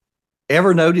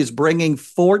Evernote is bringing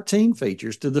 14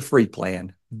 features to the free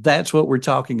plan. That's what we're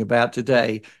talking about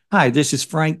today. Hi, this is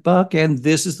Frank Buck, and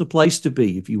this is the place to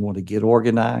be if you want to get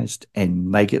organized and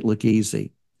make it look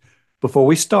easy. Before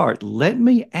we start, let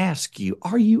me ask you,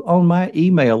 are you on my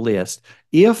email list?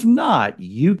 If not,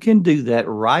 you can do that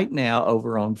right now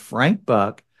over on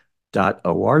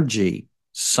frankbuck.org.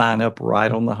 Sign up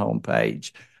right on the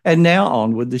homepage. And now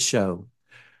on with the show.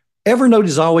 Evernote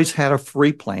has always had a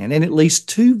free plan and at least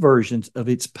two versions of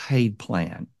its paid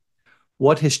plan.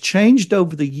 What has changed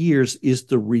over the years is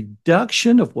the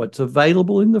reduction of what's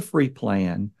available in the free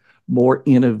plan, more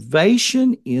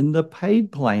innovation in the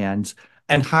paid plans,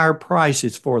 and higher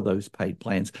prices for those paid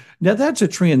plans. Now, that's a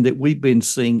trend that we've been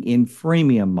seeing in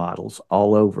freemium models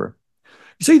all over.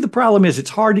 You see, the problem is it's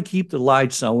hard to keep the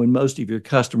lights on when most of your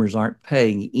customers aren't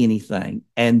paying anything.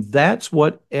 And that's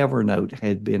what Evernote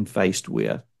had been faced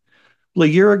with. Well, a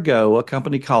year ago, a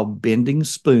company called Bending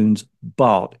Spoons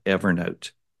bought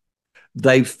Evernote.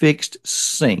 They fixed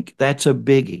sync. That's a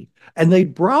biggie. And they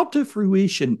brought to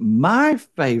fruition my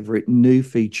favorite new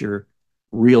feature,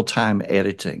 real-time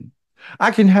editing.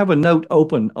 I can have a note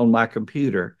open on my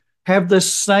computer, have the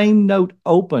same note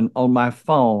open on my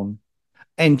phone,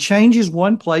 and changes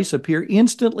one place appear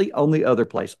instantly on the other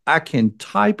place. I can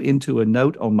type into a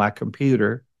note on my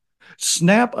computer,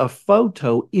 snap a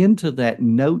photo into that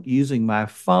note using my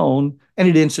phone, and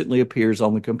it instantly appears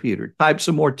on the computer. Type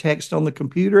some more text on the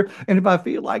computer, and if I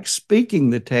feel like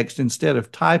speaking the text instead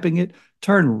of typing it,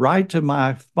 turn right to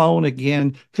my phone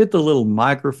again, hit the little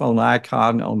microphone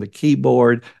icon on the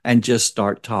keyboard, and just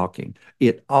start talking.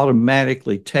 It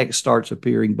automatically, text starts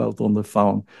appearing both on the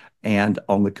phone and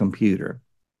on the computer.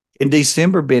 In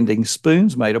December, Bending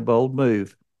Spoons made a bold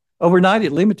move. Overnight,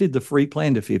 it limited the free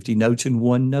plan to 50 notes in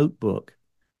one notebook.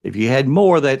 If you had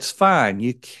more, that's fine.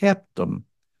 You kept them.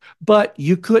 But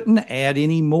you couldn't add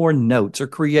any more notes or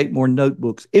create more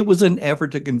notebooks. It was an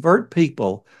effort to convert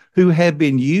people who had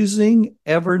been using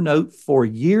Evernote for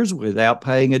years without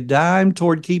paying a dime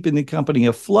toward keeping the company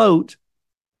afloat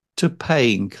to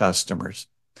paying customers.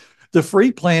 The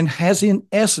free plan has, in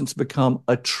essence, become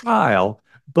a trial,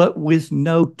 but with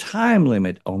no time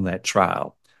limit on that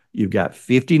trial. You've got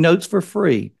 50 notes for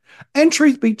free. And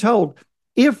truth be told,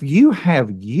 if you have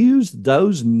used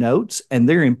those notes and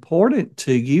they're important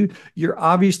to you, you're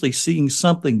obviously seeing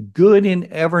something good in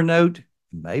Evernote.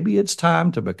 Maybe it's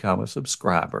time to become a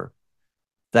subscriber.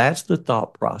 That's the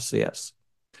thought process.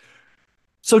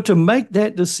 So, to make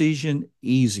that decision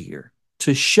easier,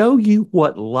 to show you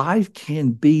what life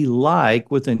can be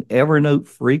like with an Evernote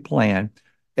free plan,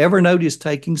 Evernote is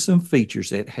taking some features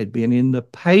that had been in the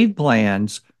paid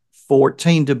plans,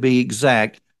 14 to be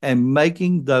exact, and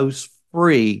making those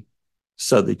free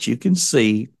so that you can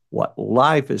see what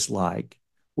life is like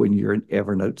when you're an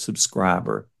Evernote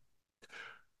subscriber.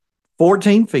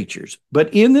 14 features.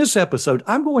 But in this episode,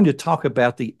 I'm going to talk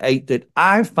about the 8 that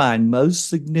I find most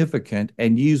significant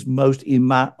and use most in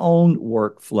my own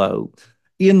workflow.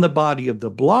 In the body of the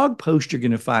blog post, you're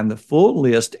going to find the full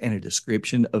list and a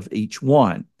description of each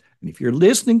one. And if you're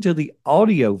listening to the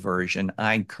audio version,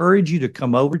 I encourage you to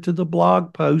come over to the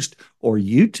blog post or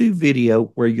YouTube video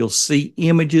where you'll see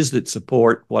images that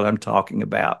support what I'm talking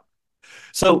about.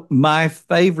 So my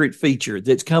favorite feature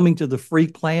that's coming to the free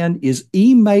plan is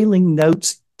emailing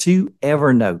notes to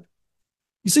Evernote.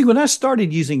 You see, when I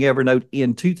started using Evernote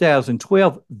in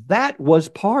 2012, that was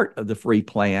part of the free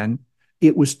plan.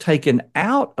 It was taken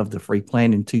out of the free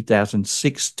plan in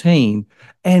 2016,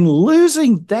 and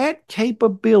losing that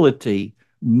capability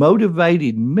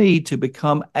motivated me to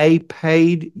become a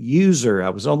paid user. I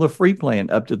was on the free plan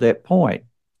up to that point.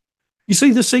 You see,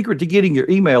 the secret to getting your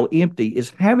email empty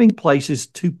is having places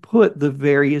to put the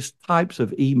various types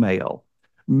of email.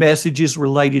 Messages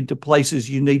related to places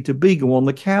you need to be go on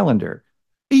the calendar.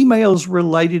 Emails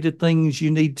related to things you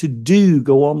need to do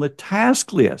go on the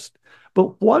task list.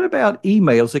 But what about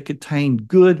emails that contain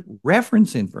good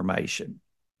reference information?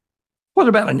 What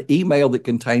about an email that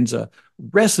contains a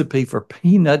recipe for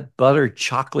peanut butter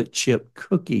chocolate chip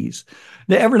cookies?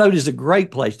 Now, Evernote is a great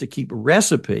place to keep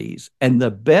recipes, and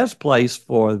the best place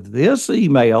for this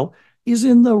email is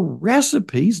in the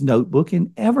recipes notebook in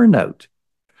Evernote.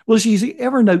 Well, you see,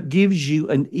 Evernote gives you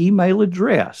an email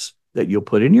address that you'll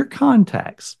put in your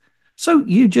contacts. So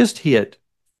you just hit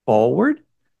forward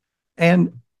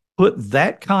and put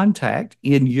that contact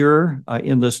in your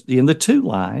in the to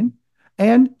line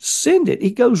and send it.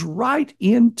 It goes right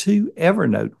into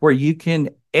Evernote where you can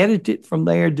edit it from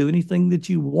there, do anything that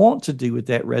you want to do with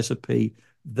that recipe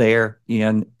there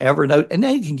in Evernote. And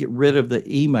now you can get rid of the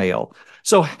email.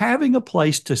 So having a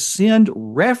place to send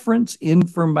reference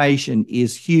information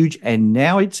is huge. And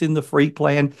now it's in the free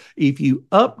plan. If you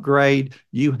upgrade,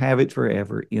 you have it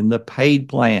forever in the paid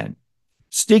plan.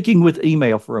 Sticking with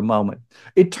email for a moment,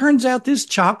 it turns out this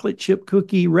chocolate chip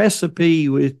cookie recipe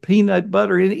with peanut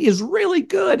butter in it is really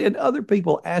good, and other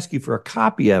people ask you for a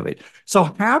copy of it. So,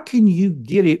 how can you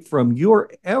get it from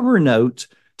your Evernote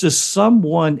to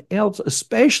someone else,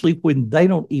 especially when they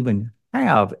don't even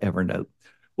have Evernote?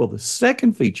 Well, the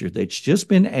second feature that's just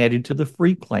been added to the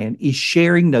free plan is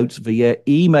sharing notes via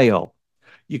email.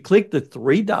 You click the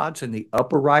three dots in the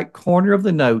upper right corner of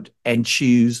the note and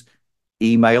choose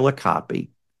email a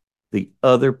copy. The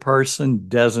other person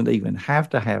doesn't even have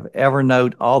to have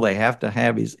Evernote. All they have to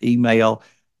have is email,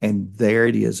 and there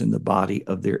it is in the body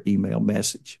of their email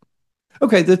message.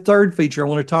 Okay, the third feature I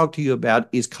want to talk to you about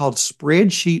is called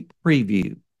Spreadsheet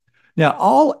Preview. Now,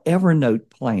 all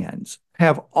Evernote plans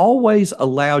have always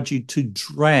allowed you to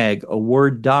drag a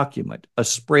Word document, a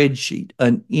spreadsheet,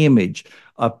 an image,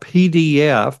 a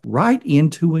PDF right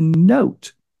into a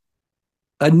note.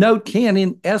 A note can,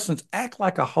 in essence, act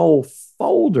like a whole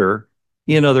folder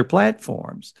in other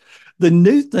platforms. The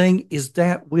new thing is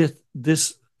that with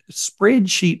this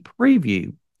spreadsheet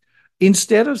preview,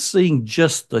 instead of seeing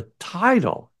just the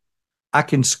title, I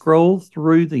can scroll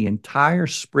through the entire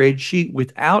spreadsheet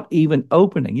without even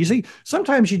opening. You see,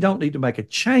 sometimes you don't need to make a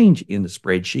change in the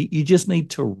spreadsheet. You just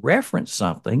need to reference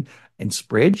something, and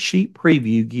Spreadsheet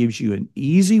Preview gives you an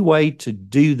easy way to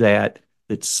do that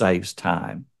that saves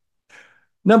time.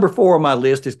 Number 4 on my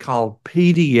list is called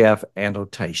PDF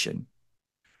annotation.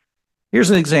 Here's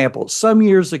an example. Some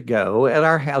years ago at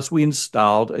our house, we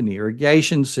installed an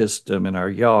irrigation system in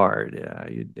our yard.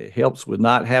 It helps with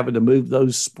not having to move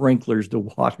those sprinklers to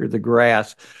water the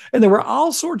grass. And there were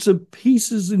all sorts of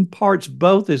pieces and parts,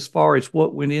 both as far as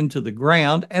what went into the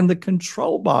ground and the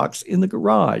control box in the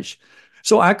garage.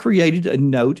 So I created a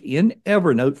note in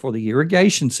Evernote for the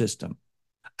irrigation system.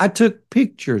 I took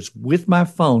pictures with my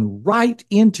phone right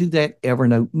into that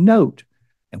Evernote note.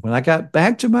 And when I got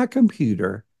back to my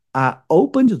computer, I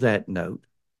opened that note,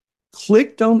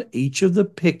 clicked on each of the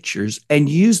pictures, and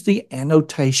used the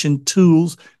annotation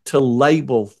tools to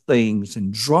label things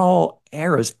and draw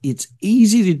arrows. It's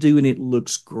easy to do and it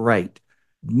looks great.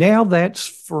 Now that's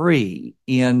free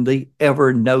in the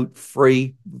Evernote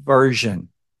free version.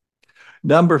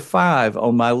 Number 5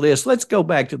 on my list, let's go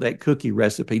back to that cookie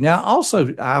recipe. Now,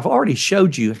 also, I've already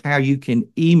showed you how you can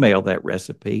email that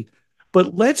recipe,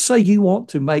 but let's say you want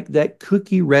to make that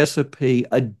cookie recipe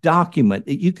a document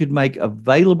that you could make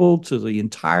available to the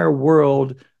entire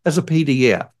world as a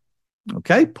PDF.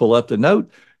 Okay, pull up the note,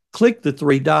 click the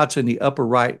 3 dots in the upper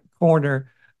right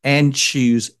corner, and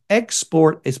choose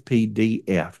Export as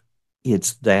PDF.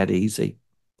 It's that easy.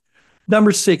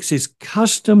 Number 6 is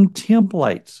custom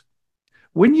templates.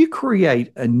 When you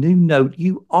create a new note,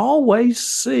 you always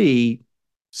see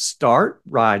start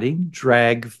writing,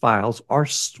 drag files, or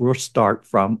start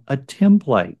from a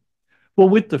template. Well,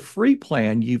 with the free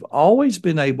plan, you've always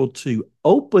been able to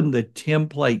open the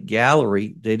template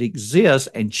gallery that exists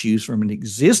and choose from an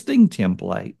existing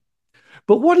template.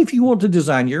 But what if you want to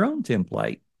design your own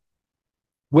template?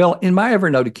 Well, in my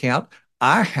Evernote account,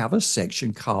 I have a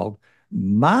section called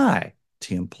My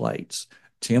Templates,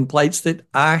 templates that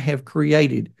I have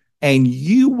created. And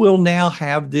you will now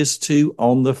have this too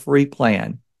on the free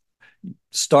plan.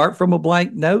 Start from a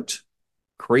blank note,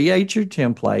 create your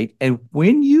template, and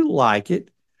when you like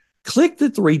it, click the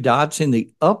 3 dots in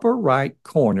the upper right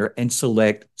corner and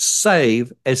select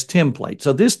Save as Template.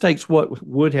 So this takes what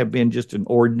would have been just an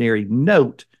ordinary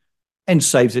note and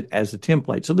saves it as a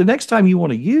template. So the next time you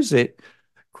want to use it,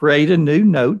 create a new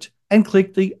note and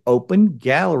click the Open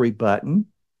Gallery button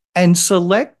and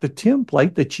select the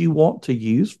template that you want to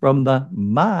use from the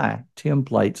My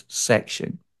Templates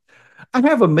section. I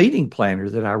have a meeting planner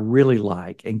that I really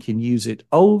like and can use it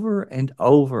over and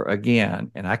over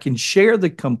again. And I can share the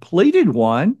completed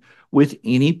one with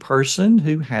any person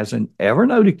who has an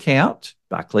Evernote account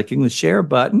by clicking the share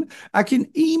button. I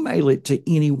can email it to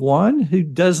anyone who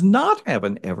does not have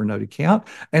an Evernote account,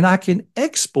 and I can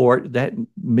export that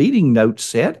meeting note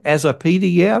set as a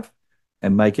PDF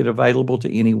and make it available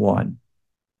to anyone.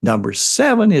 Number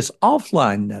 7 is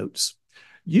offline notes.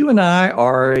 You and I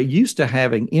are used to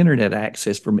having internet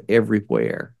access from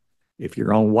everywhere. If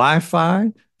you're on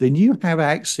Wi-Fi, then you have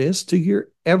access to your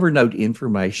Evernote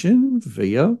information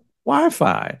via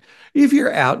Wi-Fi. If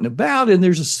you're out and about and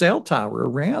there's a cell tower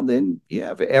around, then you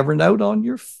have Evernote on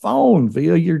your phone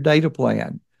via your data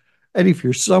plan. And if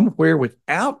you're somewhere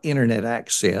without internet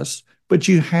access, But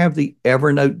you have the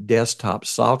Evernote desktop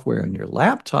software on your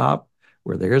laptop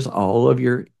where there's all of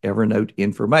your Evernote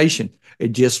information. It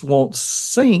just won't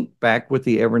sync back with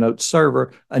the Evernote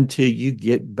server until you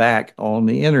get back on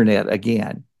the internet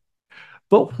again.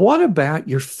 But what about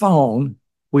your phone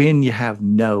when you have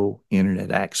no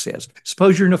internet access?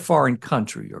 Suppose you're in a foreign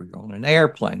country or you're on an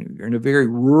airplane or you're in a very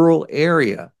rural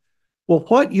area. Well,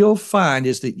 what you'll find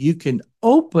is that you can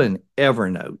open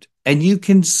Evernote and you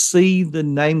can see the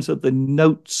names of the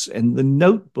notes and the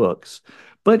notebooks,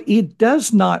 but it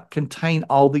does not contain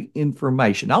all the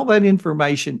information. All that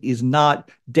information is not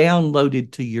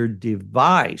downloaded to your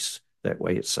device. That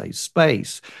way it saves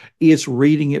space. It's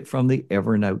reading it from the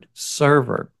Evernote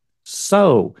server.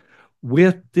 So,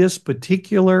 with this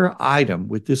particular item,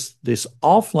 with this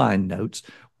offline notes,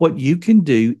 what you can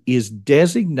do is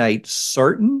designate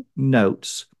certain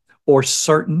notes or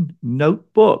certain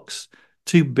notebooks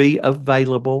to be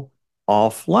available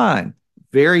offline.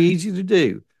 Very easy to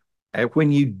do. And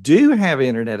when you do have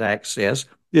internet access,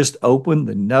 just open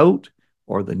the note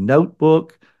or the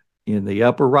notebook in the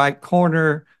upper right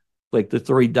corner, click the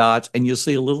three dots, and you'll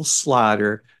see a little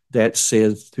slider that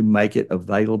says to make it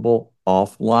available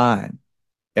offline.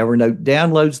 Evernote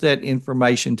downloads that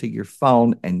information to your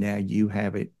phone, and now you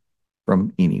have it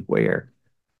from anywhere.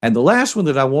 And the last one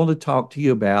that I want to talk to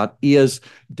you about is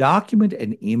document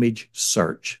and image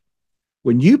search.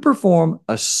 When you perform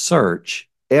a search,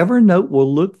 Evernote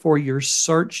will look for your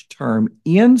search term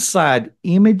inside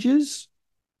images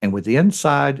and with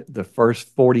inside the first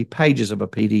 40 pages of a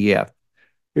PDF.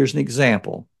 Here's an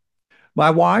example.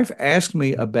 My wife asked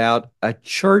me about a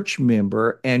church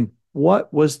member and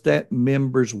what was that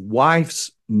member's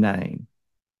wife's name.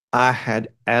 I had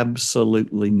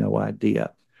absolutely no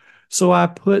idea. So I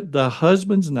put the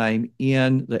husband's name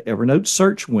in the Evernote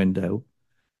search window,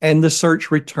 and the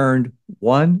search returned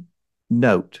one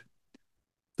note.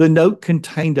 The note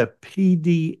contained a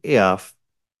PDF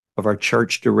of our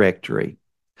church directory.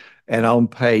 And on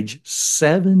page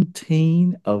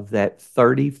 17 of that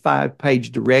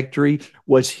 35-page directory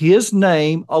was his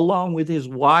name along with his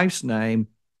wife's name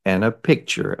and a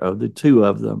picture of the two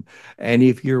of them. And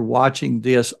if you're watching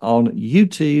this on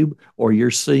YouTube or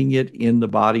you're seeing it in the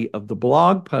body of the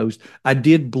blog post, I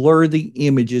did blur the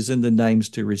images and the names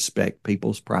to respect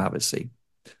people's privacy.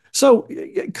 So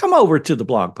come over to the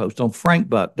blog post on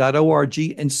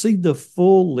frankbuck.org and see the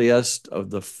full list of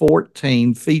the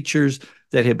 14 features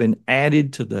that have been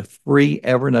added to the free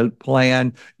Evernote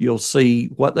plan. You'll see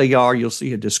what they are. You'll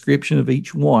see a description of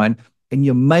each one, and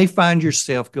you may find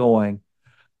yourself going,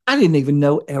 I didn't even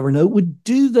know Evernote would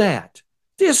do that.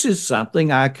 This is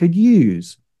something I could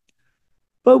use.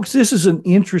 Folks, this is an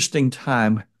interesting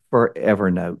time for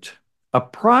Evernote. A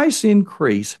price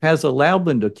increase has allowed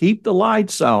them to keep the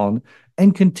lights on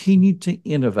and continue to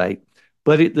innovate,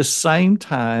 but at the same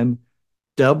time,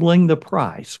 doubling the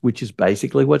price, which is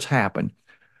basically what's happened,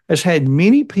 has had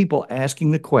many people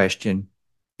asking the question,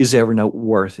 is Evernote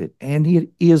worth it? And it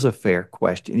is a fair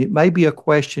question. It may be a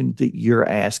question that you're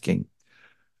asking.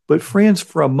 But friends,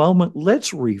 for a moment,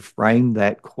 let's reframe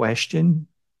that question.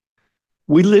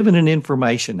 We live in an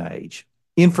information age.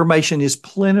 Information is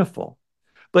plentiful.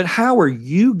 But how are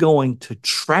you going to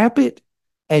trap it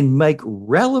and make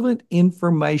relevant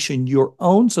information your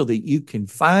own so that you can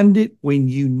find it when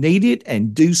you need it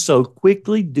and do so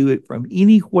quickly, do it from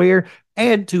anywhere,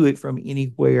 add to it from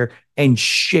anywhere, and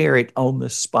share it on the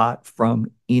spot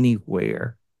from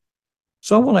anywhere?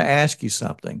 So I want to ask you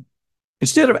something.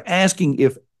 Instead of asking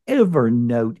if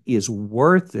Evernote is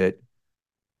worth it,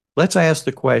 let's ask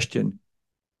the question,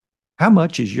 how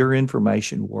much is your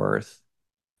information worth?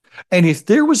 And if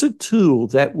there was a tool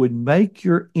that would make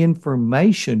your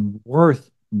information worth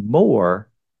more,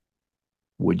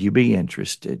 would you be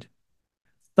interested?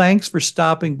 Thanks for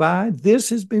stopping by. This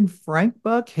has been Frank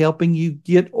Buck helping you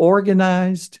get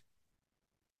organized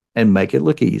and make it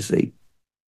look easy.